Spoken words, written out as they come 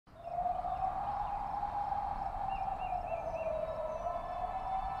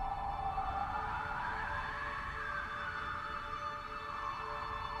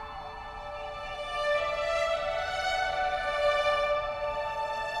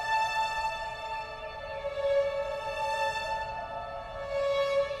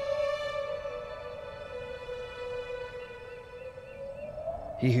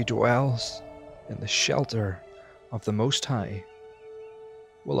He who dwells in the shelter of the Most High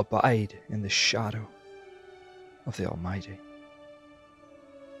will abide in the shadow of the Almighty.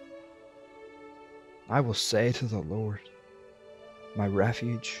 I will say to the Lord, my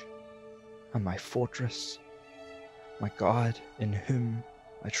refuge and my fortress, my God in whom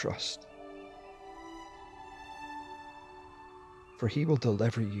I trust. For he will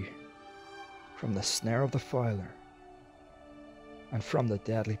deliver you from the snare of the fowler and from the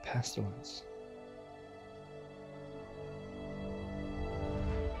deadly pestilence.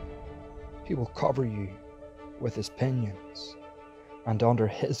 He will cover you with his pinions, and under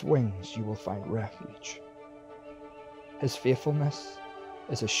his wings you will find refuge. His faithfulness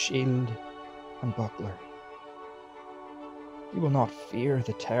is a shield and buckler. You will not fear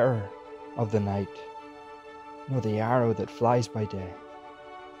the terror of the night, nor the arrow that flies by day,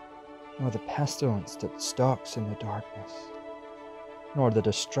 nor the pestilence that stalks in the darkness, nor the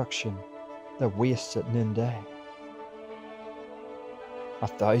destruction that wastes at noonday.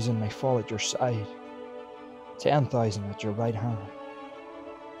 1,000 may fall at your side, 10,000 at your right hand,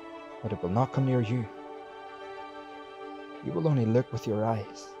 but it will not come near you. You will only look with your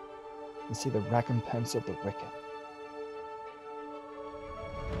eyes and see the recompense of the wicked.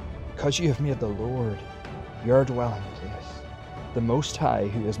 Because you have made the Lord your dwelling place, the Most High,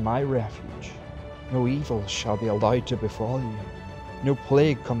 who is my refuge, no evil shall be allowed to befall you, no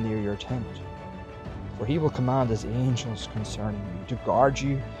plague come near your tent. For he will command his angels concerning you, to guard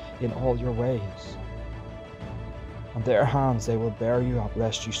you in all your ways. On their hands they will bear you up,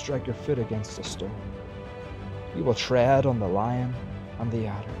 lest you strike your foot against a stone. You will tread on the lion and the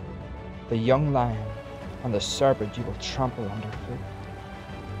adder, the young lion and the serpent you will trample underfoot.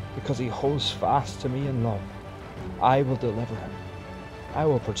 Because he holds fast to me in love, I will deliver him. I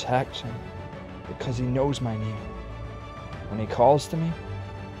will protect him, because he knows my name. When he calls to me,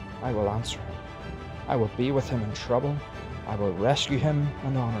 I will answer him. I will be with him in trouble. I will rescue him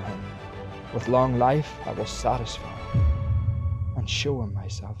and honor him. With long life I will satisfy him and show him my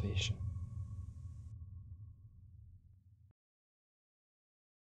salvation.